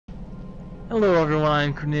Hello everyone,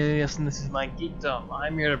 I'm Cornelius and this is my Geekdom.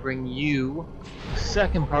 I'm here to bring you the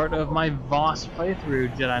second part of my Voss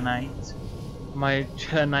playthrough, Jedi Knight. My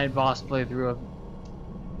Jedi Knight Voss playthrough of...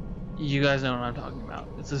 You guys know what I'm talking about.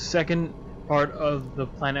 It's the second part of the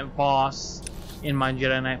planet Voss in my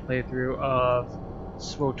Jedi Knight playthrough of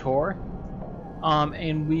SWTOR.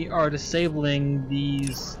 And we are disabling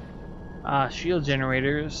these shield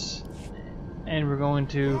generators and we're going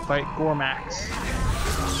to fight Gormax.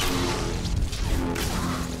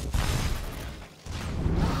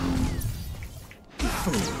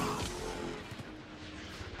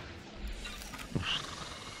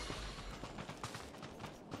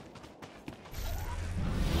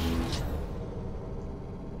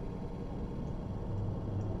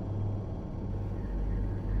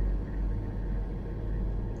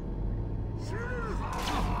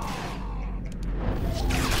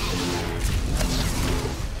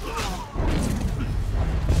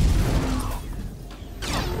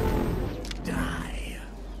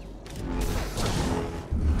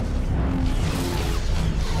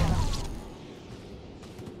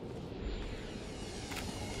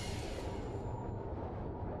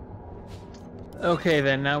 Okay,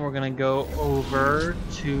 then now we're gonna go over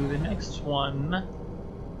to the next one,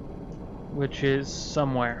 which is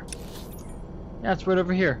somewhere. Yeah, it's right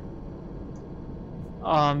over here.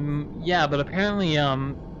 Yeah, but apparently,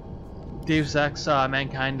 Deus Ex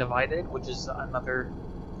Mankind Divided, which is another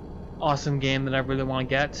awesome game that I really want to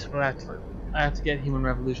get. But I have to get Human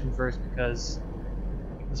Revolution first because,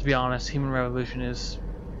 let's be honest, Human Revolution is,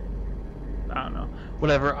 I don't know,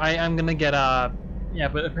 whatever. I'm gonna get yeah,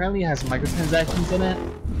 but apparently it has microtransactions in it,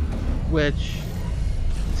 which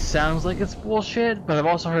sounds like it's bullshit, but I've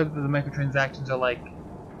also heard that the microtransactions are like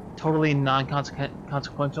totally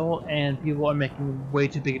non-consequential and people are making way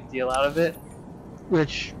too big a deal out of it,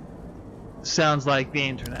 which sounds like the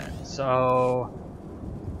internet. So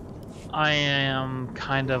I am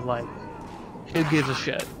kind of like, who gives a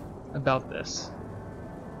shit about this?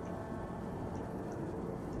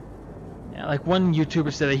 Yeah, like one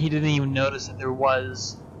YouTuber said that he didn't even notice that there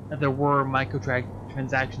were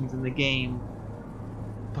microtransactions in the game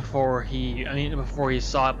before he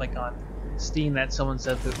saw it like on Steam that someone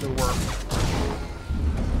said that there were.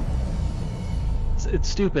 It's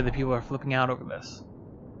stupid that people are flipping out over this.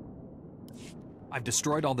 I've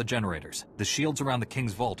destroyed all the generators. The shields around the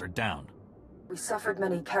King's Vault are down. We suffered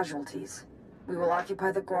many casualties. We will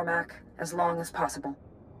occupy the Gormak as long as possible.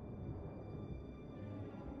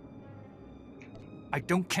 I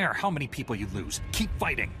don't care how many people you lose. Keep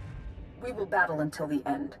fighting. We will battle until the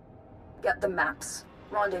end. Get the maps.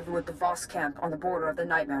 Rendezvous at the Voss camp on the border of the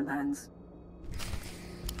Nightmare Lands.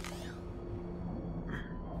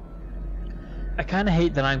 I kind of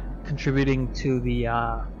hate that I'm contributing to the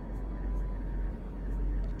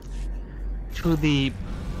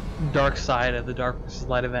dark side of the Dark vs.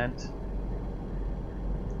 Light event.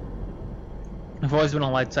 I've always been a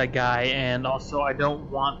light side guy, and also I don't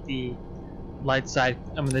want the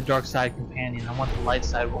the dark side companion. I want the light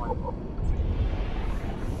side one.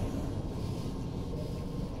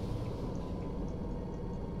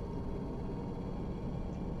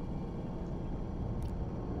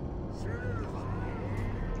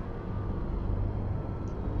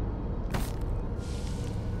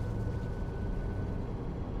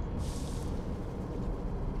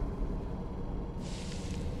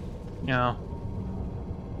 You know.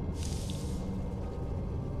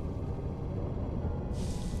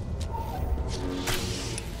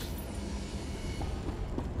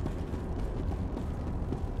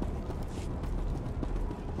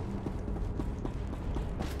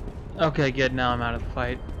 Okay, good, now I'm out of the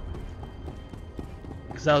fight.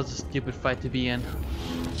 Because that was a stupid fight to be in.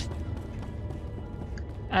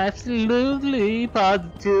 Absolutely,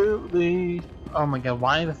 positively. Oh my god,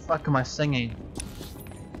 why the fuck am I singing?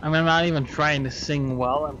 I mean, I'm not even trying to sing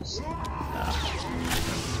well, I'm just...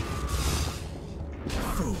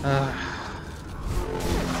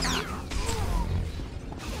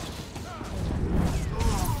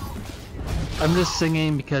 I'm just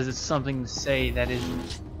singing because it's something to say that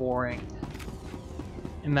isn't boring.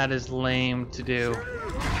 And that is lame to do.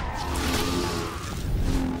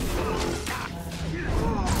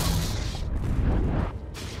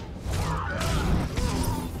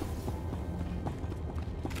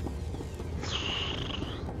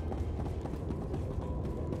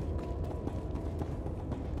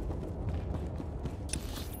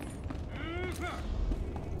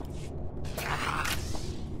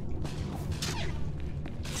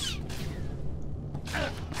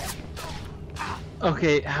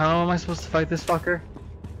 Okay, how am I supposed to fight this fucker?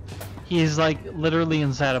 He is like literally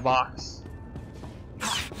inside a box.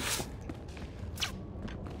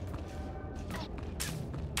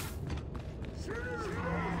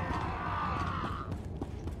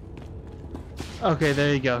 Okay,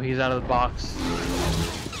 there you go. He's out of the box.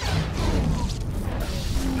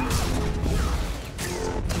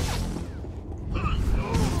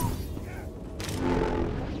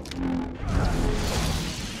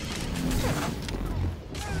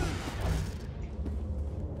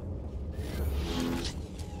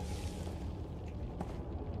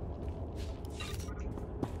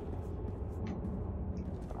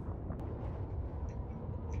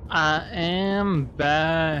 I am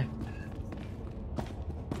back.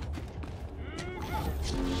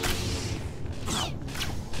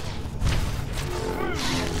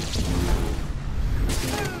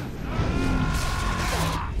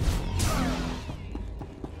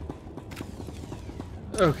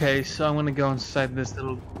 Okay, so I'm gonna go inside this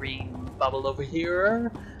little green bubble over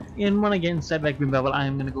here. And when I get inside that green bubble,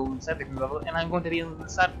 I'm gonna go inside the green bubble, and I'm going to be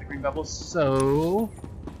inside of the green bubble, so...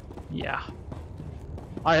 yeah.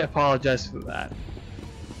 I apologize for that.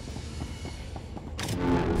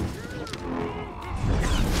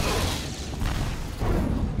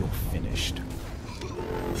 You're finished.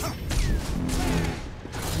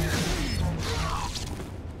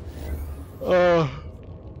 God.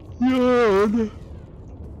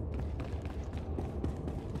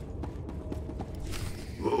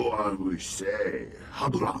 I wish say,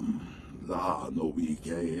 Habram, la no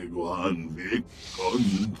wike guan vik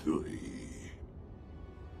kontui.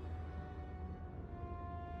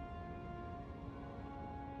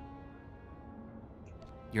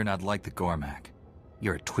 You're not like the Gormak.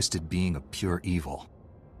 You're a twisted being of pure evil.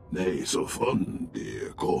 Ne so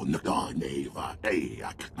fundi ko neva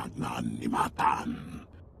eak nan ni matan.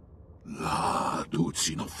 La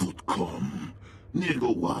dutsina futkom,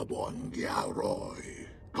 nigo wabon giaroy.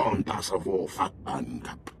 Kontasavo fatban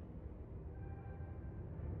kap.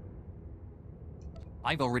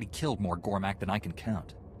 I've already killed more Gormak than I can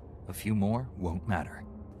count. A few more won't matter.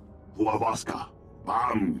 Huavaska,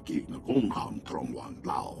 bam ki na kungham trongwan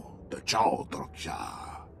lao, the chow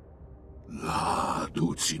troksha. La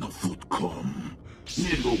dutsina futkom,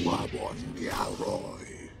 nigo wabon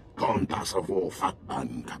giaroy. Kontasavo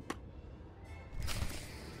fatban kap.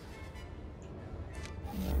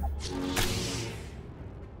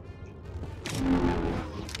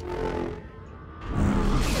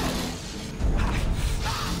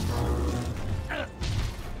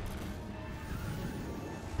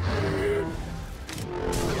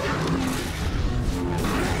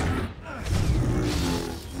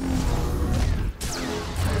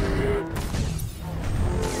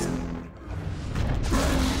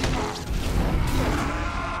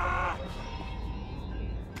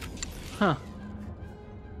 Huh.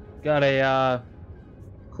 Got a,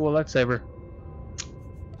 cool lightsaber.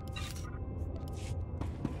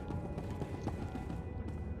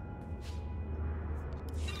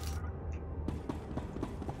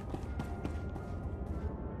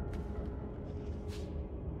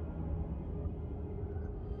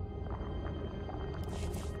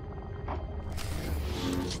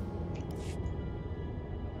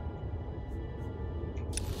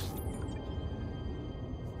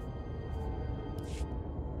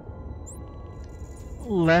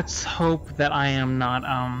 Let's hope that I am not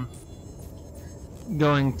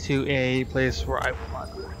going to a place where I will not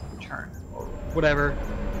return or whatever.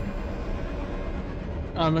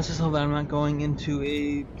 Let's just hope that I'm not going into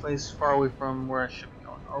a place far away from where I should be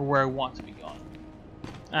going or where I want to be going.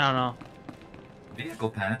 I don't know. Vehicle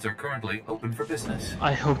paths are currently open for business.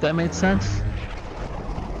 I hope that made sense.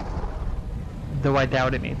 Though I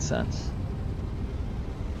doubt it made sense.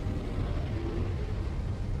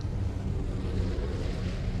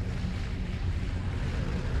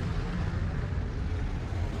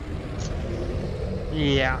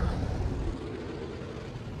 Yeah.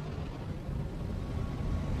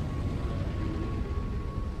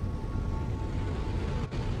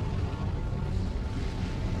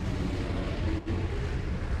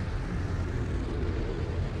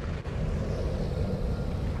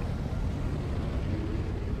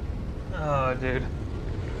 Oh, dude.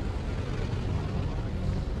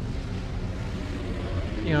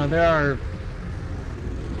 You know, there are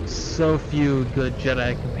so few good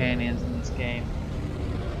Jedi companions in this game.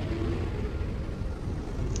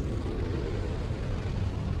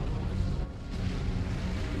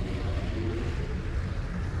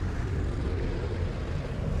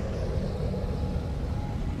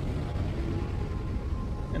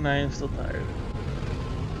 And I am still tired.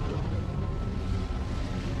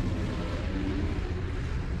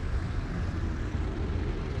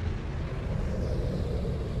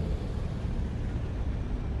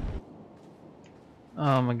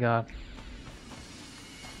 Oh my god.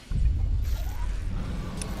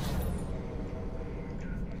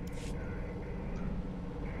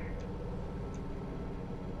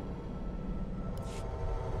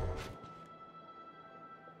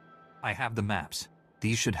 I have the maps.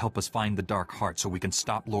 These should help us find the Dark Heart so we can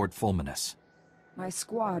stop Lord Fulminus. My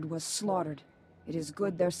squad was slaughtered. It is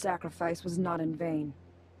good their sacrifice was not in vain.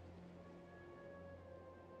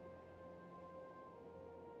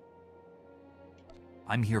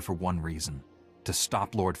 I'm here for one reason. To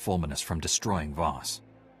stop Lord Fulminus from destroying Voss.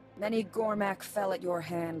 Many Gormak fell at your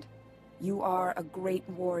hand. You are a great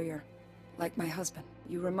warrior. Like my husband,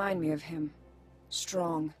 you remind me of him.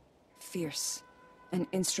 Strong, fierce, an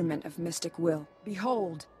instrument of mystic will.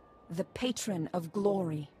 Behold, the patron of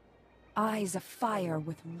glory. Eyes afire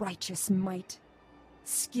with righteous might.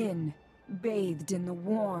 Skin bathed in the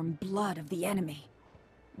warm blood of the enemy.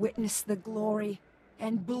 Witness the glory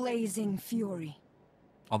and blazing fury.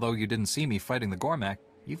 Although you didn't see me fighting the Gormak,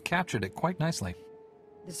 you've captured it quite nicely.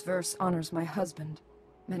 This verse honors my husband.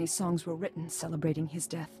 Many songs were written celebrating his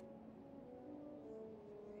death.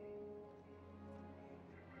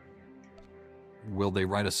 Will they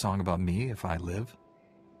write a song about me if I live?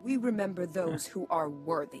 We remember those who are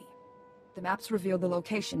worthy. The maps reveal the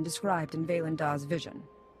location described in Valendar's vision.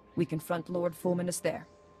 We confront Lord Fulminus there.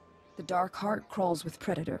 The Dark Heart crawls with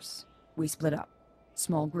predators. We split up.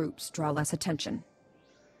 Small groups draw less attention.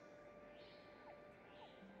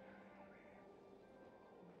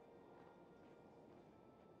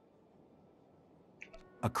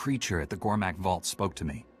 A creature at the Gormak Vault spoke to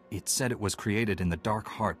me. It said it was created in the Dark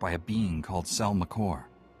Heart by a being called Sel Makor.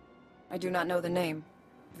 I do not know the name.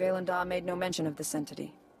 Valandar made no mention of this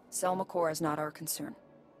entity. Sel Makor is not our concern.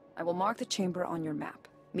 I will mark the chamber on your map.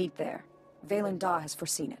 Meet there. Valandar has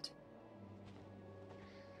foreseen it.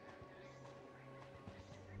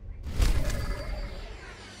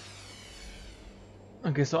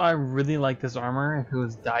 Okay, so I really like this armor if it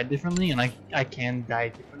was dyed differently, and I can dye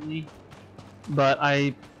it differently. But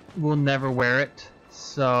I will never wear it,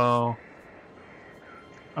 so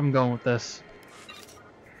I'm going with this.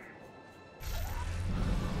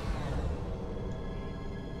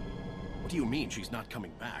 What do you mean she's not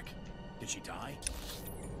coming back? Did she die?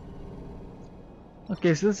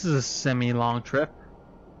 Okay, so this is a semi-long trip.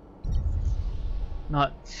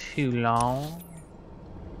 Not too long.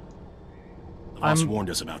 The Voss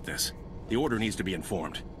warned us about this. The Order needs to be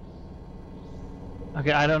informed.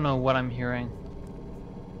 Okay, I don't know what I'm hearing.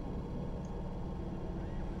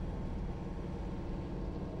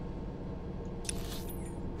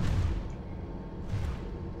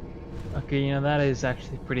 Okay, you know, that is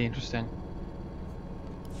actually pretty interesting.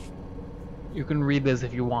 You can read this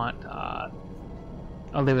if you want.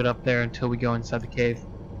 I'll leave it up there until we go inside the cave.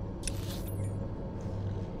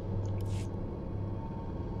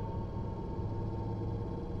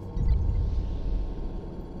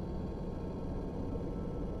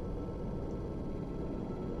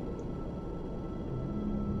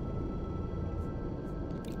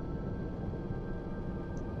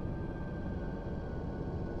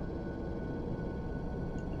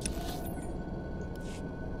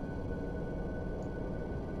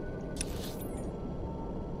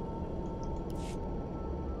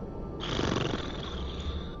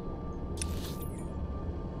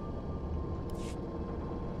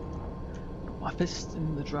 My fist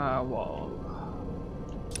in the drywall.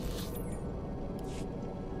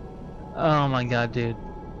 Oh my god, dude.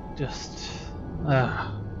 Just...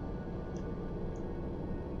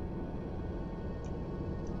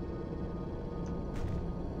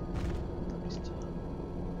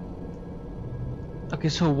 Okay,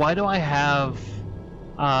 so why do I have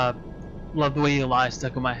Love the Way You Lie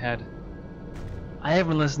stuck in my head? I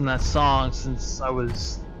haven't listened to that song since I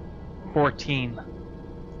was 14.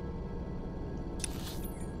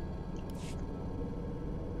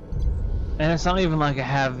 And it's not even like I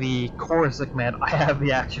have the chorus stuck in my head, I have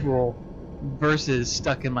the actual verses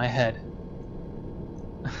stuck in my head.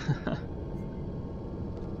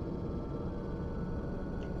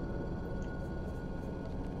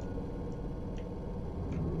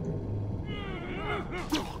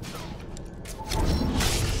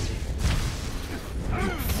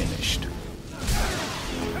 Finished.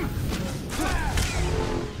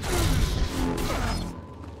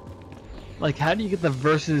 Like, how do you get the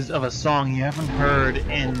verses of a song you haven't heard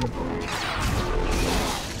in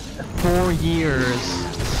 4 years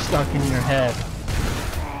stuck in your head?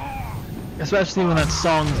 Especially when that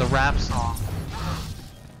song is a rap song.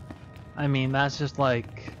 I mean, that's just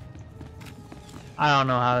like... I don't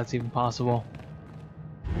know how that's even possible.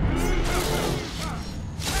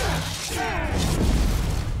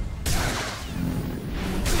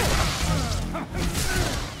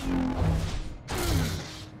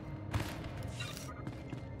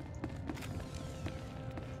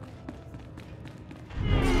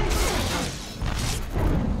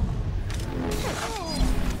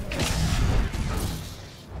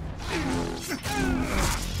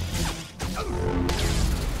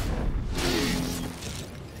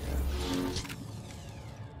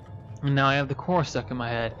 And now I have the core stuck in my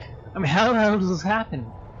head. I mean, how does this happen?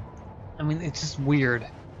 I mean, it's just weird.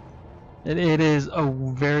 It is a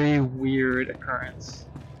very weird occurrence.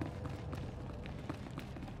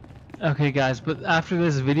 Okay guys, but after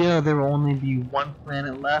this video there will only be one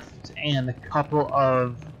planet left and a couple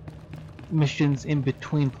of missions in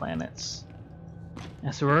between planets.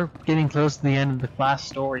 And so we're getting close to the end of the class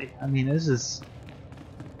story. I mean, this is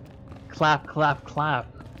clap, clap, clap.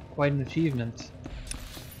 Quite an achievement.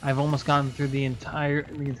 I've almost gotten through the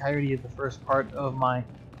entirety of the first part of my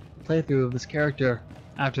playthrough of this character.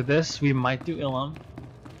 After this, we might do Ilum.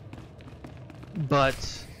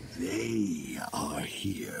 But they are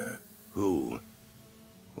here. Who?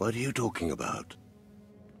 What are you talking about?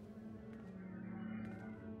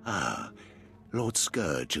 Ah, Lord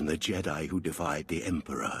Scourge and the Jedi who defied the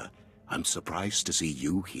Emperor. I'm surprised to see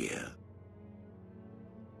you here.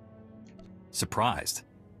 Surprised?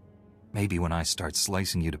 Maybe when I start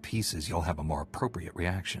slicing you to pieces, you'll have a more appropriate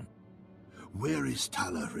reaction. Where is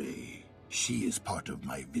Talare? She is part of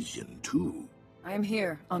my vision, too. I am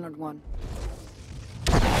here, Honored One.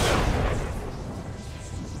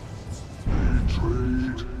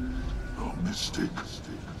 Betrayed. The mystic.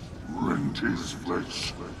 Rent his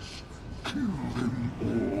flesh. Kill them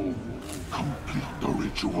all. Complete the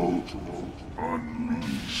ritual.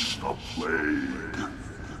 Unleash the plague.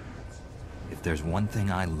 If there's one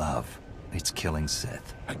thing I love, it's killing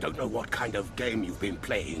Sith. I don't know what kind of game you've been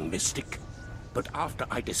playing, Mystic. But after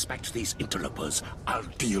I dispatch these interlopers, I'll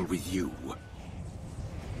deal with you.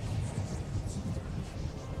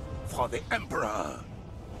 For the Emperor!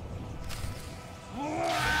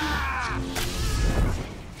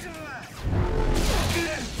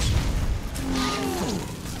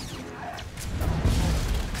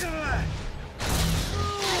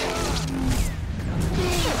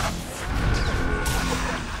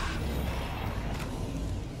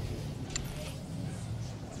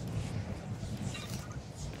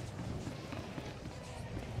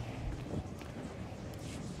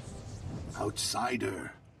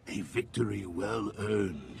 Outsider, a victory well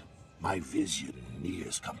earned. My vision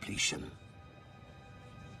nears completion.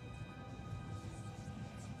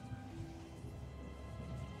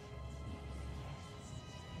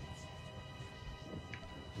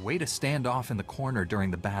 Way to stand off in the corner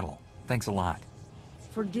during the battle. Thanks a lot.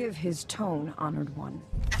 Forgive his tone, Honored One.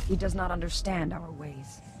 He does not understand our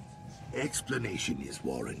ways. Explanation is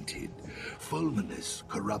warranted. Fulminus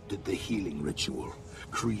corrupted the healing ritual,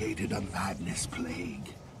 created a madness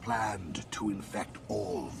plague, planned to infect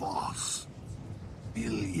all Voss.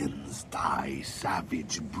 Billions die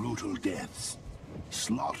savage, brutal deaths.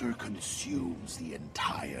 Slaughter consumes the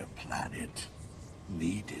entire planet.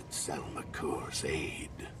 Needed Selmakur's aid.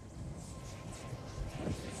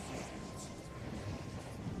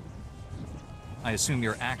 I assume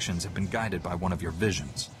your actions have been guided by one of your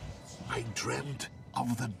visions. I dreamt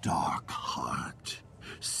of the Dark Heart.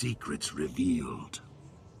 Secrets revealed.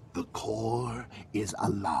 The core is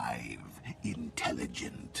alive,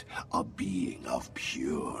 intelligent, a being of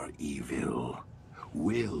pure evil.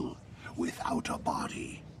 Will without a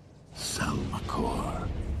body. Selmakur.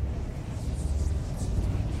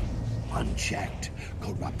 Unchecked,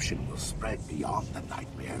 corruption will spread beyond the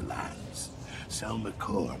Nightmare Lands.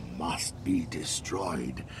 Selmakur must be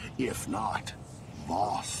destroyed. If not,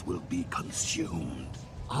 Voss will be consumed.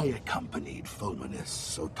 I accompanied Fulminus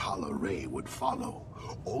so Talare would follow.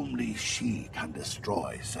 Only she can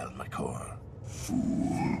destroy Selmakur.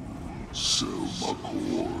 Fool,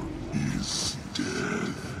 Selmakur is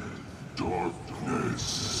dead.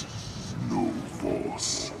 Darkness, no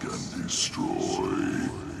Voss can destroy.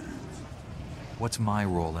 What's my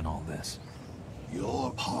role in all this?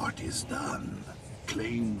 Your part is done.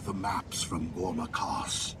 Claimed the maps from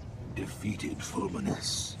Gormakos. Defeated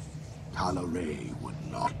Fulminus. Talare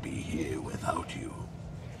would not be here without you.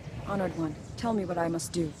 Honored One, tell me what I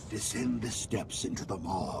must do. Descend the steps into the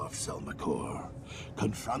maw of Selmakur.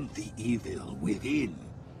 Confront the evil within.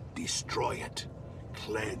 Destroy it.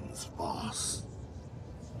 Cleanse Voss.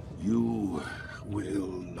 You will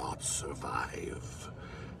not survive.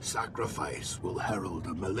 Sacrifice will herald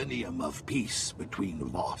a millennium of peace between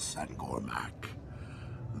Voss and Gormak.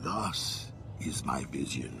 Thus is my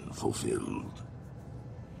vision fulfilled.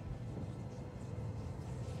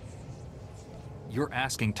 You're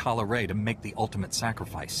asking Talare to make the ultimate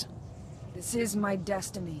sacrifice. This is my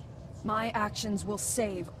destiny. My actions will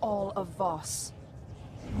save all of Voss.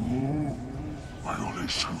 No.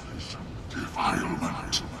 Violation,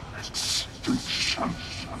 defilement, extinction.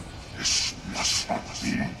 This must not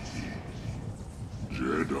be.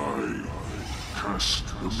 Jedi, cast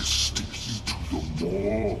the mystic into the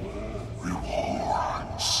maw.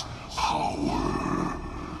 Rewards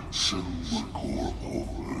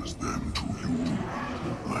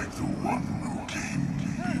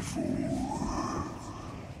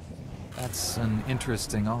an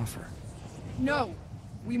interesting offer. No!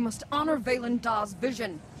 We must honor Valen Da's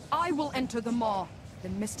vision. I will enter the Maw. The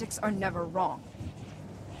mystics are never wrong.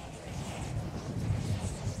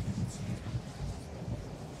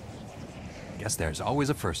 Guess there's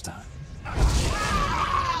always a first time.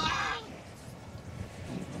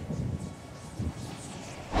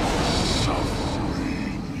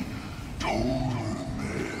 Suffering,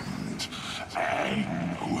 torment,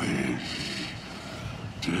 anguish,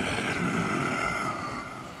 death.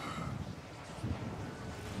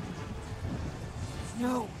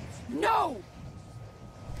 No! No!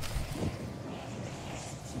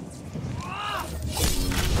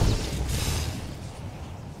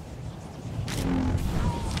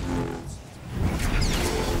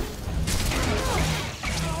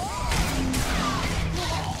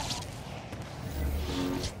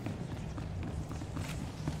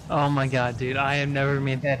 Oh my god, dude, I have never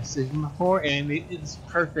made that decision before, and it's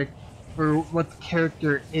perfect for what the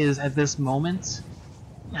character is at this moment.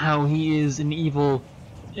 How he is an evil,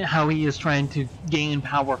 how he is trying to gain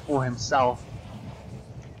power for himself.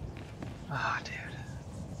 Ah, dude.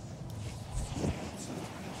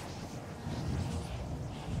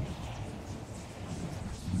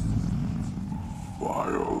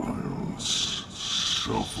 Violence,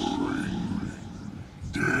 suffering,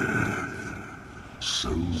 death.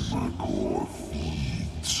 Selmakor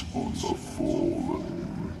feeds on the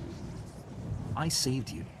fallen. I saved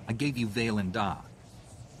you. I gave you Valen Da.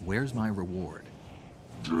 Where's my reward?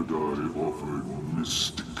 Jedi offered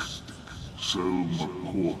mystic.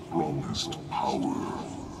 Selmakor promised power.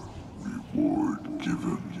 Reward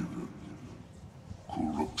given.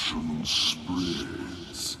 Corruption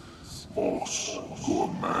spreads. Voss,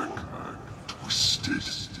 Gormak, twisted,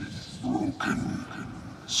 broken.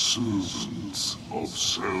 Servants of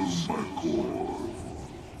Selmakor.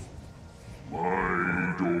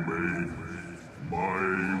 My domain, my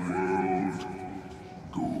world.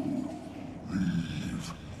 Go,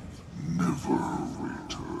 leave, never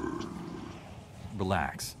return.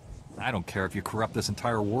 Relax. I don't care if you corrupt this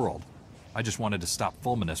entire world. I just wanted to stop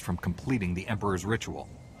Fulminus from completing the Emperor's ritual.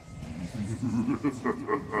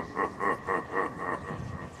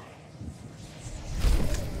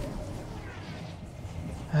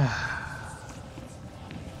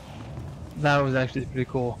 That was actually pretty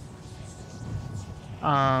cool.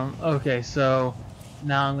 Okay, so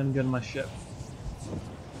now I'm gonna go to my ship.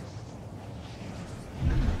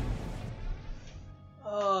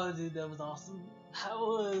 Oh, dude, that was awesome.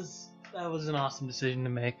 That was an awesome decision to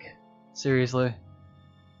make. Seriously.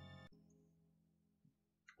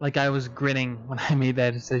 Like, I was grinning when I made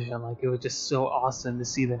that decision. Like, it was just so awesome to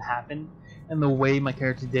see that happen, and the way my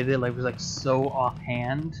character did it, like, was like so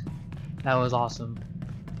offhand. That was awesome.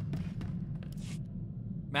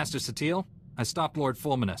 Master Satil, I stopped Lord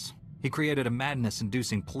Fulminus. He created a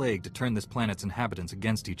madness-inducing plague to turn this planet's inhabitants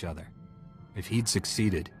against each other. If he'd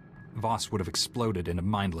succeeded, Voss would have exploded into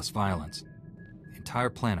mindless violence. The entire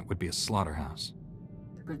planet would be a slaughterhouse.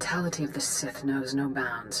 The brutality of the Sith knows no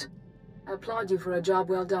bounds. I applaud you for a job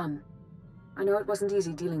well done. I know it wasn't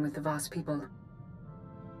easy dealing with the Voss people.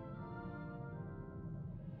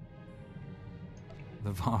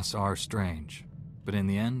 The Voss are strange, but in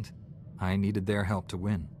the end, I needed their help to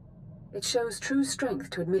win. It shows true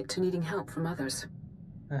strength to admit to needing help from others.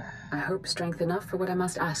 I hope strength enough for what I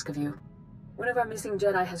must ask of you. One of our missing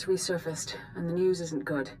Jedi has resurfaced, and the news isn't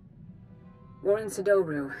good. Warren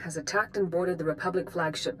Sidoru has attacked and boarded the Republic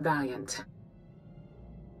flagship Valiant.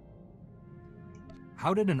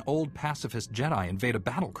 How did an old pacifist Jedi invade a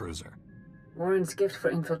battlecruiser? Warren's gift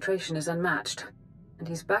for infiltration is unmatched, and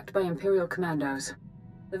he's backed by Imperial commandos.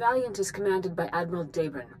 The Valiant is commanded by Admiral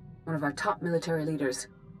Dabrin, one of our top military leaders.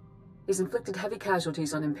 He's inflicted heavy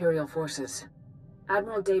casualties on Imperial forces.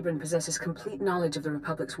 Admiral Dabrin possesses complete knowledge of the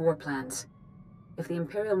Republic's war plans. If the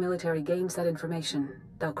Imperial military gains that information,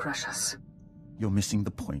 they'll crush us. You're missing the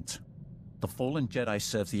point. The fallen Jedi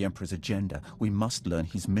serves the Emperor's agenda. We must learn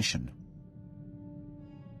his mission.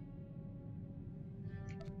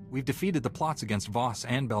 We've defeated the plots against Voss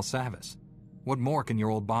and Belsavis. What more can your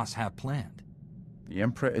old boss have planned? The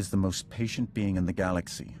Emperor is the most patient being in the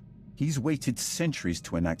galaxy. He's waited centuries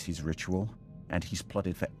to enact his ritual, and he's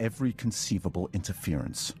plotted for every conceivable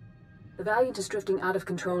interference. The Valiant is drifting out of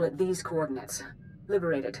control at these coordinates.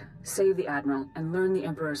 Liberate it, save the Admiral, and learn the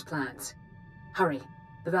Emperor's plans. Hurry.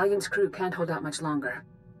 The Valiant's crew can't hold out much longer.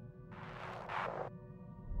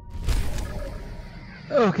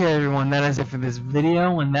 Okay, everyone, that is it for this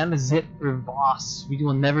video, and that is it for Voss. We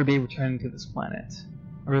will never be returning to this planet.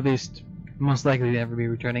 Or at least, most likely never be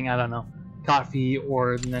returning. I don't know. Coffee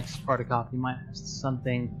or the next part of Coffee might have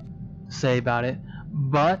something to say about it.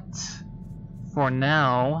 But for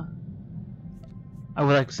now, I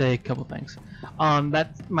would like to say a couple things.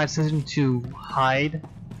 That's my decision to hide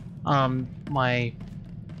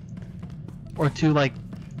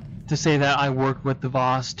to say that I worked with the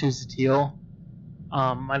Voss to Satil.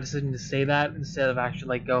 My decision to say that instead of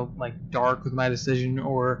actually go dark with my decision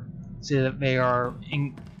or say that they are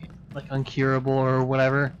uncurable or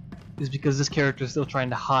whatever is because this character is still trying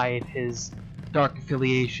to hide his dark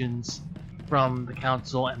affiliations from the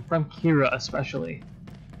council and from Kira especially.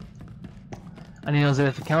 And he knows that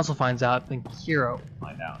if the council finds out, then Kira will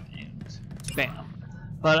find out, and bam.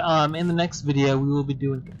 But in the next video, we will be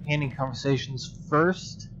doing companion conversations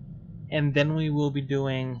first, and then we will be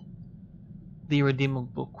doing the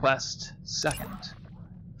redeemable quest second.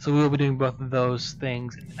 So we will be doing both of those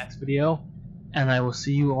things in the next video, and I will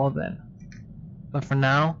see you all then. But for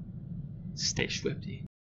now, stay swifty.